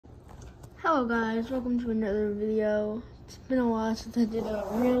Hello guys, welcome to another video. It's been a while since I did a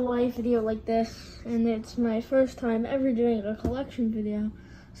real life video like this, and it's my first time ever doing a collection video,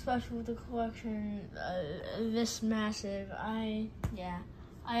 especially with a collection this massive. I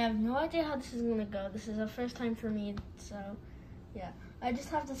have no idea how this is gonna go. This is the first time for me, so yeah. I just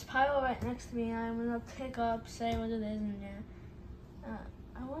have this pile right next to me, and I'm gonna pick up, say what it is, and yeah.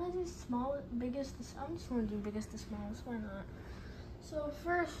 I wanna do biggest, I'm just gonna do biggest to smallest, why not? So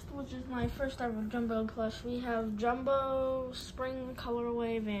first, which is my first ever Jumbo plush, we have Jumbo Spring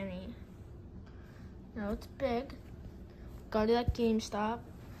Colorway Vanny. Now it's big. Got it at GameStop.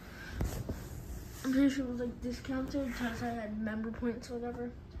 I'm pretty sure it was like discounted because I had member points or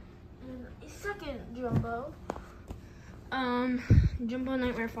whatever. And a second Jumbo, Jumbo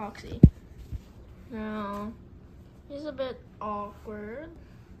Nightmare Foxy. Now, he's a bit awkward.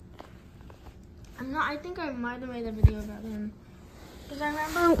 I think I might have made a video about him. Because I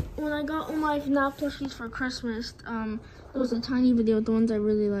remember when I got all my FNaF plushies for Christmas, there was a tiny video of the ones I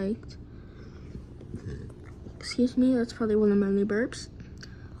really liked. Excuse me, that's probably one of my many burps.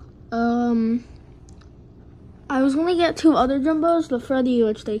 I was gonna get two other Jumbos, the Freddy,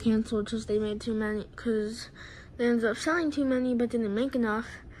 which they canceled because they made too many, because they ended up selling too many but didn't make enough.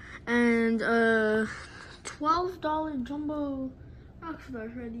 And $12 Jumbo Rockstar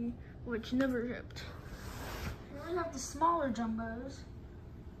Freddy, which never shipped. We have the smaller Jumbos.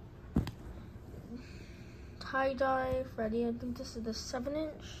 Tie-dye Freddy, I think this is the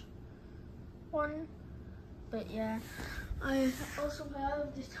 7-inch one. But yeah, I also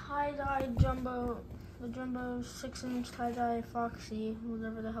have this tie-dye Jumbo, the Jumbo 6-inch tie-dye Foxy,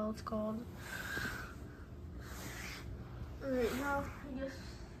 whatever the hell it's called. Alright, now I guess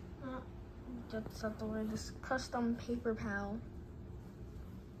that's out the way. This custom paper pal.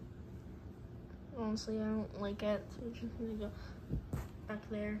 Honestly, I don't like it, so we're just gonna go back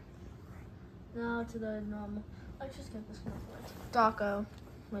there. Now to the normal. Let's just get this one first. Daco,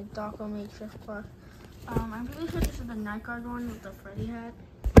 my Daco makeshift plush. I'm pretty sure this is the night guard one with the Freddy hat.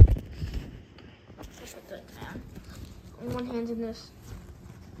 Let's put that down. One-handedness.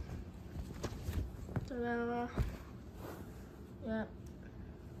 Ta-da. Yep.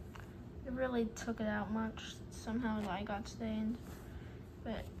 It really took it out much. Somehow I got stained.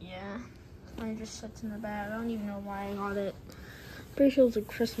 But yeah. It just sits in the bag. I don't even know why I got it. Pretty sure it's a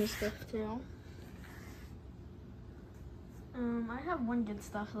Christmas gift too. I have one good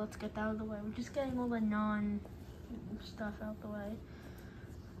stuff, so let's get that out of the way. We're just getting all the non-stuff out the way.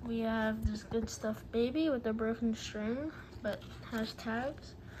 We have this good stuff baby with a broken string, but has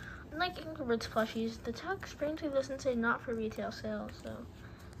tags. Unlike Incubate's plushies, the tags bring to this and say not for retail sale, so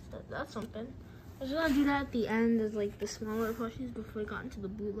that's something. I was gonna do that at the end as like the smaller plushies before we got into the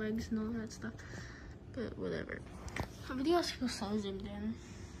bootlegs and all that stuff, but whatever. The video feels so zoomed in,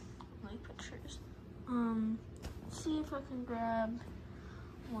 like pictures. Let's see if I can grab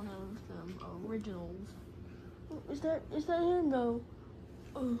one of them originals. Oh, is that him? No.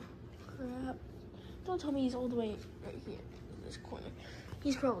 Oh crap! Don't tell me he's all the way right here in this corner.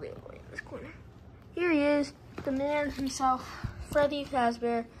 He's probably all the way in this corner. Here he is, the man himself, Freddy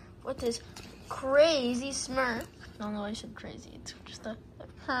Fazbear, with his crazy smirk. No, I said crazy. It's just a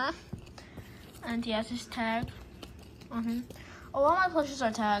huh. And he has his tag on him. A lot of my plushes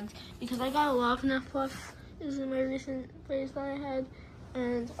are tagged because I got a lot of FNaF plush. This is my recent phase that I had,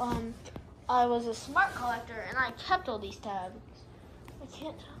 and I was a smart collector and I kept all these tags. I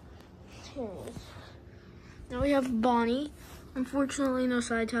can't tell. Here it is. Now we have Bonnie. Unfortunately, no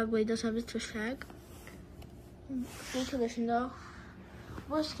side tag, but he does have his tush tag. Good condition though.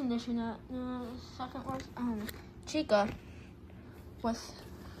 Worst condition at second worst. Chica with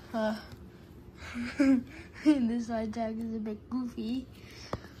this side tag is a bit goofy.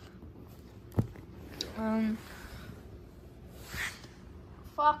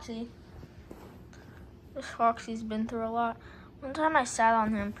 Foxy. This Foxy's been through a lot. One time I sat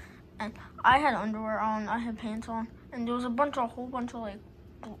on him and I had underwear on, I had pants on, and there was a whole bunch of like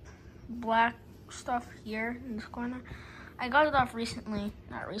black stuff here in this corner. I got it off recently,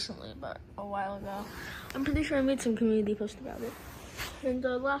 not recently, but a while ago. I'm pretty sure I made some community post about it. And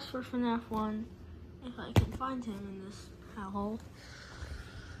the last for FNaF one, if I can find him in this hellhole.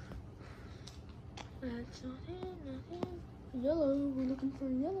 That's not it. Yellow, we're looking for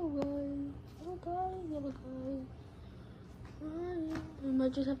a yellow guy. Yellow guy. I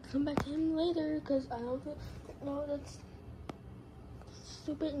might just have to come back to him later, because I don't think, no, that's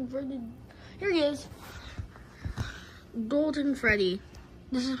stupid inverted. Here he is. Golden Freddy.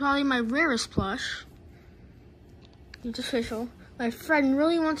 This is probably my rarest plush. It's official. My friend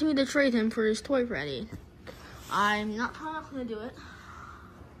really wants me to trade him for his toy Freddy. I'm not probably not gonna do it.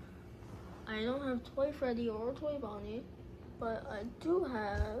 I don't have Toy Freddy or Toy Bonnie, but I do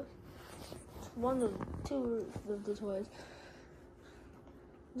have two of the toys.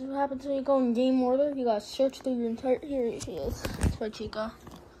 This happens when you go in game order. You gotta search through your entire. Here she is, Toy Chica.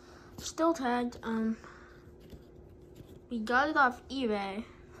 Still tagged. We got it off eBay,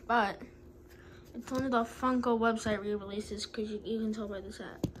 but it's one of the Funko website re-releases because you can tell by this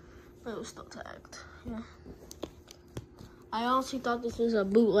hat. But it was still tagged. Yeah. I honestly thought this was a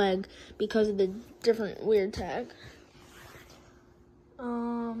bootleg because of the different weird tag.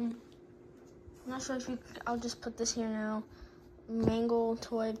 I'm not sure if you. I'll just put this here now. Mangle,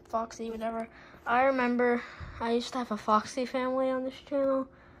 Toy, Foxy, whatever. I remember I used to have a Foxy family on this channel,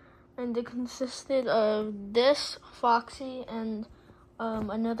 and it consisted of this Foxy and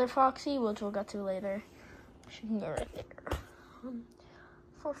another Foxy, which we'll get to later. She can go right there.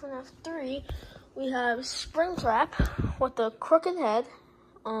 For FNaF 3, we have Springtrap with the crooked head.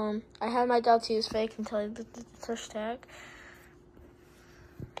 I had my doubts he was fake until I did the plush tag.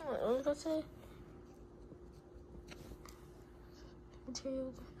 What was that say?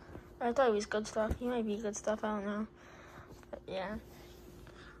 Material. I thought it was good stuff. He might be good stuff. I don't know. But yeah,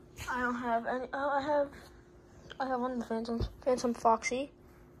 I don't have any. Oh, I have one of the Phantom Foxy.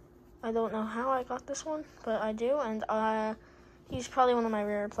 I don't know how I got this one, but I do, and he's probably one of my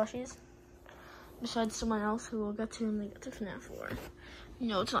rare plushies. Besides someone else who we'll get to when we get to FNaF 4.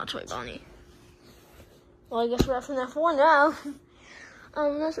 No, it's not Toy Bonnie. Well, I guess we're at FNaF 4 now.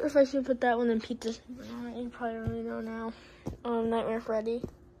 I'm not sure if I should put that one in Pizza. You probably already know now. Nightmare Freddy.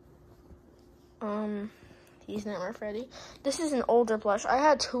 He's Nightmare Freddy. This is an older plush. I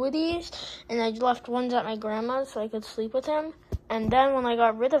had two of these, and I left ones at my grandma's so I could sleep with him. And then when I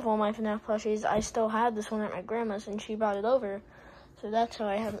got rid of all my FNaF plushies, I still had this one at my grandma's, and she brought it over. So that's how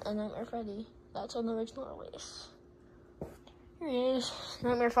I have a Nightmare Freddy. That's on the original release. Here he is,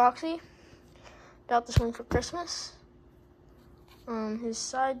 Nightmare Foxy. Got this one for Christmas. His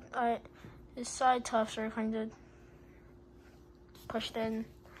side tufts are kind of pushed in.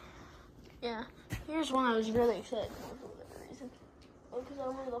 Yeah. Here's one I was really excited for whatever reason. Because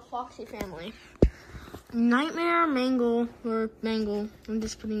I'm one of the Foxy family. Nightmare Mangle, or Mangle. I'm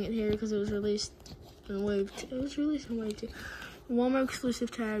just putting it here because it was released in Wave 2. It was released in Wave 2. Walmart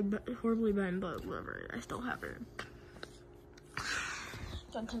exclusive tag, but horribly banned, but whatever. I still have it.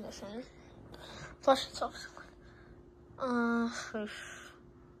 Good condition. Flush itself.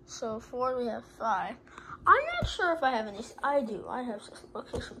 So 4, we have 5. I'm not sure if I have any. I do. I have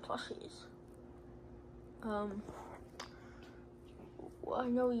some plushies. I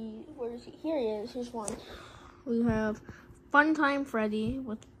know where is he? Here he is. Here's one. We have Funtime Freddy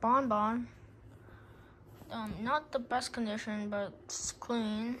with Bonbon. Not the best condition, but it's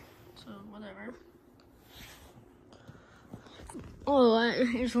clean, so whatever. Oh,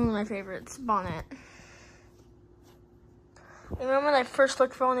 here's one of my favorites, Bonnet. I remember when I first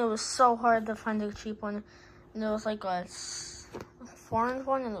looked for one, it was so hard to find a cheap one. And there was like a foreign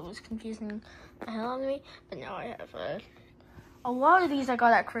one, and it was confusing the hell out of me. But now I have a lot of these I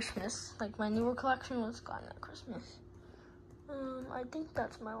got at Christmas. Like my newer collection was gotten at Christmas. I think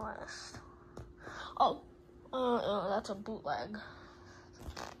that's my last. Oh, that's a bootleg.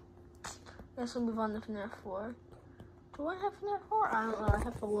 Guess we'll move on to FNaF 4. Do I have FNaF 4? I don't know. I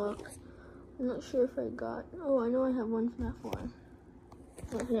have to look. I'm not sure if I got. Oh, I know I have one FNaF 4.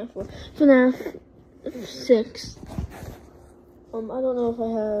 Not FNaF 4. FNaF 6. I don't know if I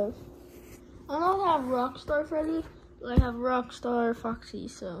have. I don't have Rockstar Freddy, but I have Rockstar Foxy.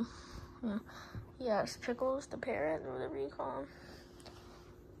 So, yeah. Yes, Pickles, the parrot, or whatever you call him.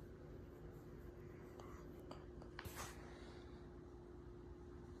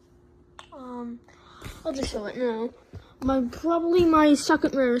 I'll just show it now. Probably my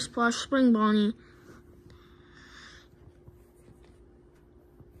second rarest plush, Spring Bonnie.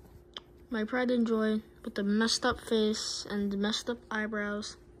 My pride and joy with the messed up face and the messed up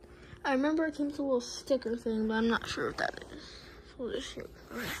eyebrows. I remember it came with a little sticker thing, but I'm not sure what that is. So we'll just show it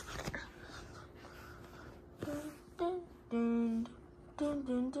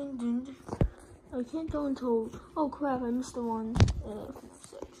I can't go until. Oh crap! I missed the one. FNaF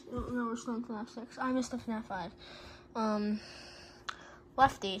 6. No, we're still in FNaF 6. I missed the FNaF 5.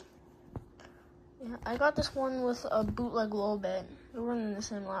 Lefty. Yeah, I got this one with a bootleg little bit. We're running the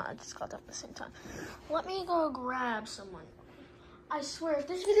same lot. I just got that at the same time. Let me go grab someone. I swear, if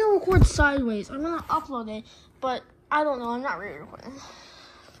this video records sideways, I'm gonna upload it. But I don't know. I'm not really recording.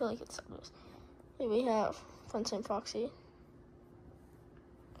 I feel like it's sideways. Here we have Funtime Foxy.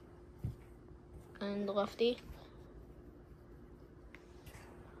 And the Lefty.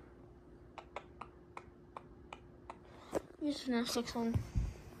 Here's the FNaF 6 one.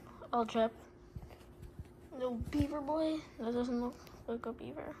 I'll trip. Little beaver boy. That doesn't look like a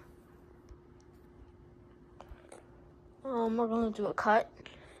beaver. We're gonna do a cut.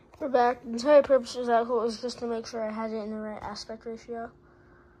 We're back. The entire purpose of that quote was just to make sure I had it in the right aspect ratio.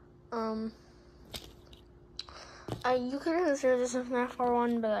 You could consider this a FNaF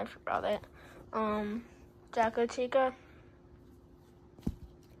R1, but I forgot it. Jacko Chica.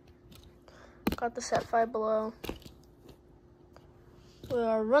 Got the set 5 below. We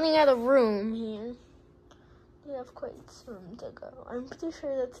are running out of room here. We have quite some room to go. I'm pretty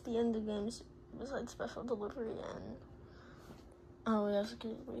sure that's the end of games besides special delivery and we have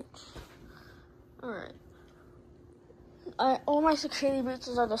security breach. Alright. All my security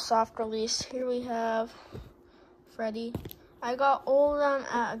breaches are the soft release. Here we have Freddy. I got all of them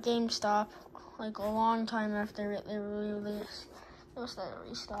at a GameStop like a long time after they were released. It was that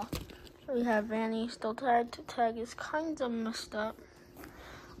restock. We have Vanny still tagged. The tag is kind of messed up.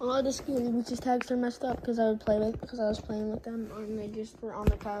 A lot of the security breaches tags are messed up because I was playing with them, and they just were on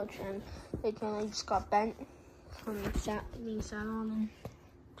the couch and they kind of just got bent from being sat on and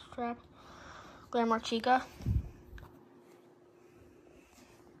strapped. Glamour Chica.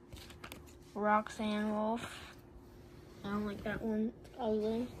 Roxanne Wolf. I don't like that one. It's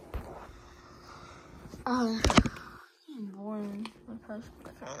ugly. I'm boring. I probably should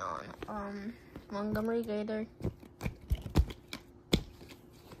put the fan on. Montgomery Gator.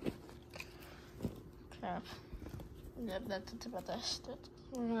 Crap. Yep, that's it about this.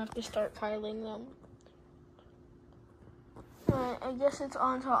 We're gonna have to start piling them. Alright, I guess it's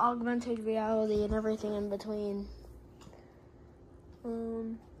on to augmented reality and everything in between.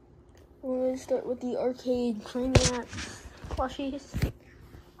 We're gonna start with the arcade Trainiacs plushies.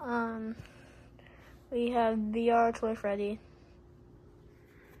 We have VR Toy Freddy.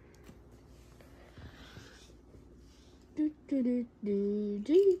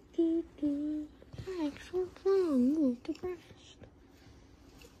 Thanks for playing. Depressed.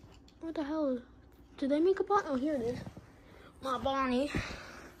 What the hell? Did they make a Bonnie? Oh, here it is. My Bonnie.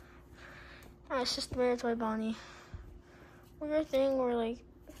 It's just VR Toy Bonnie. Weird thing where like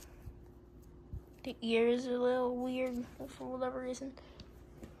the ears are a little weird for whatever reason.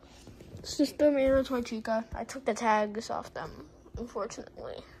 It's just the VR Toy Chica. I took the tags off them,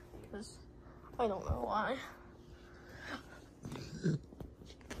 unfortunately, because I don't know why.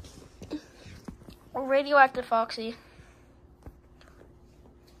 Radioactive Foxy.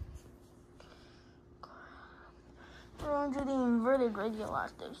 We're on to the inverted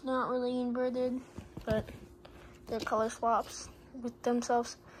radioactives. Not really inverted, but they're color swaps with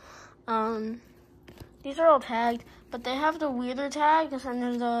themselves. These are all tagged, but they have the weirder tags, and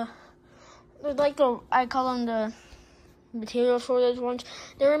there's like I call them the material shortage ones.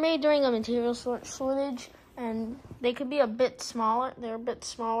 They were made during a material shortage, and they could be a bit smaller. They're a bit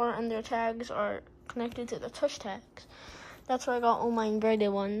smaller, and their tags are connected to the tush tags. That's where I got all my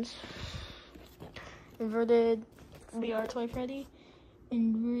inverted ones. Inverted VR Toy Freddy,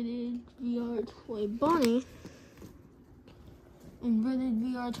 inverted VR Toy Bonnie, inverted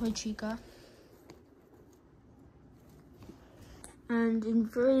VR Toy Chica, and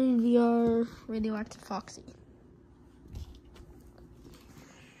inverted VR Radioactive Foxy.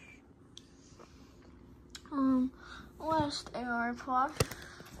 Last AR plush.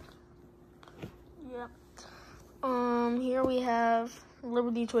 Yep. Here we have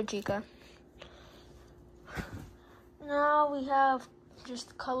Liberty Toy Chica. Now we have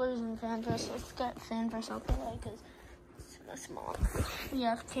just colors and fanfest. Let's get fanfest out the way because it's kind of small. We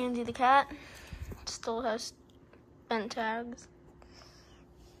have Candy the cat. Still has bent tags.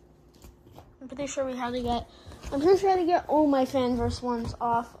 I'm pretty sure I had to get all my fanverse ones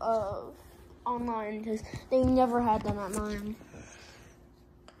off of online because they never had them at mine.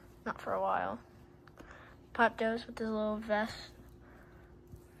 Not for a while. Pop Dose with his little vest.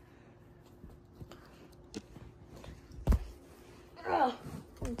 Oh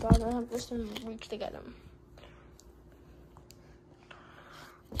god, I have this in reach to get him.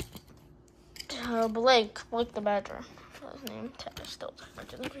 Blake the Badger. That's his name. Still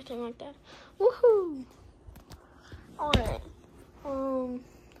tagged and everything like that. Woohoo! Alright.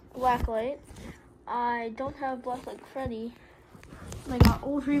 Blacklight. I don't have Blacklight Freddy. I got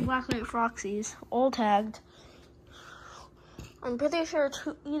all 3 Blacklight Foxies, all tagged. I'm pretty sure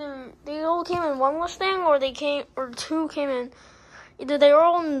either they all came in one listing or 2 came in. Either they were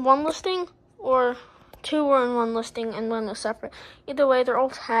all in one listing or 2 were in one listing and 1 was separate. Either way, they're all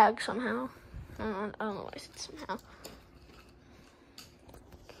tagged somehow. I don't know why I said somehow.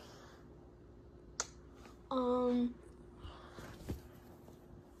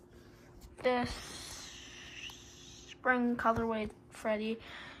 This spring colorway Freddy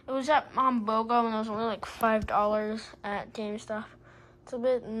It was at BOGO and it was only like $5 at GameStop. It's a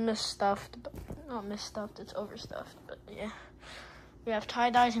bit misstuffed, but not misstuffed, it's overstuffed, but yeah. We have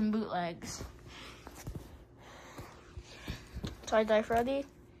tie-dyes and bootlegs. Tie-dye Freddy.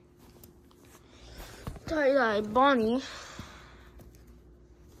 Tie-dye Bonnie.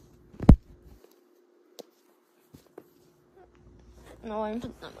 No, I'm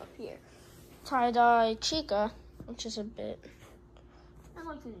putting them up here. Tie-dye Chica, which is a bit... I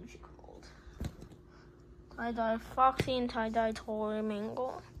like the new Chica mold. Tie-dye Foxy and tie-dye Toy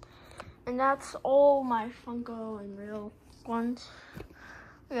Mangle. And that's all my Funko and real ones.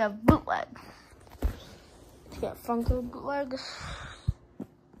 We have bootleg. We got Funko bootlegs.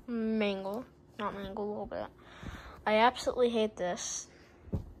 Mangle. Not Mangle, a little bit. I absolutely hate this.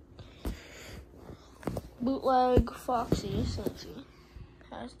 Bootleg Foxy Sanchi.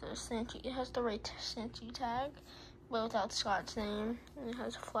 Has the Sanchi. It has the right Sanchi tag, but without Scott's name. And it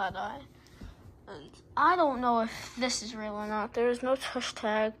has a flat eye. And I don't know if this is real or not. There is no tush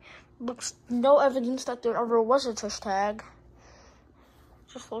tag. Looks no evidence that there ever was a tush tag.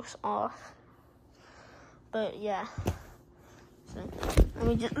 Just looks off. But yeah. So let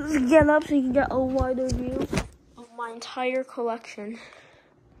me just get up so you can get a wider view of my entire collection.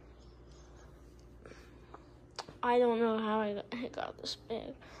 I don't know how it got this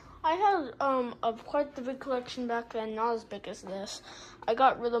big. I had quite the big collection back then, not as big as this. I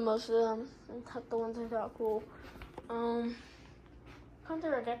got rid of most of them and kept the ones I thought cool. Come to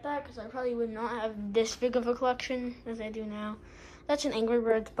regret that because I probably would not have this big of a collection as I do now. That's an Angry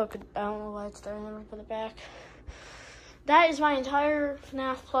Birds book. I don't know why it's there. I never put it back. That is my entire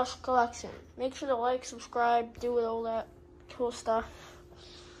FNaF plush collection. Make sure to like, subscribe, do all that cool stuff.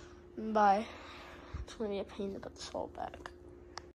 Bye. It's going to be a pain to put this all back.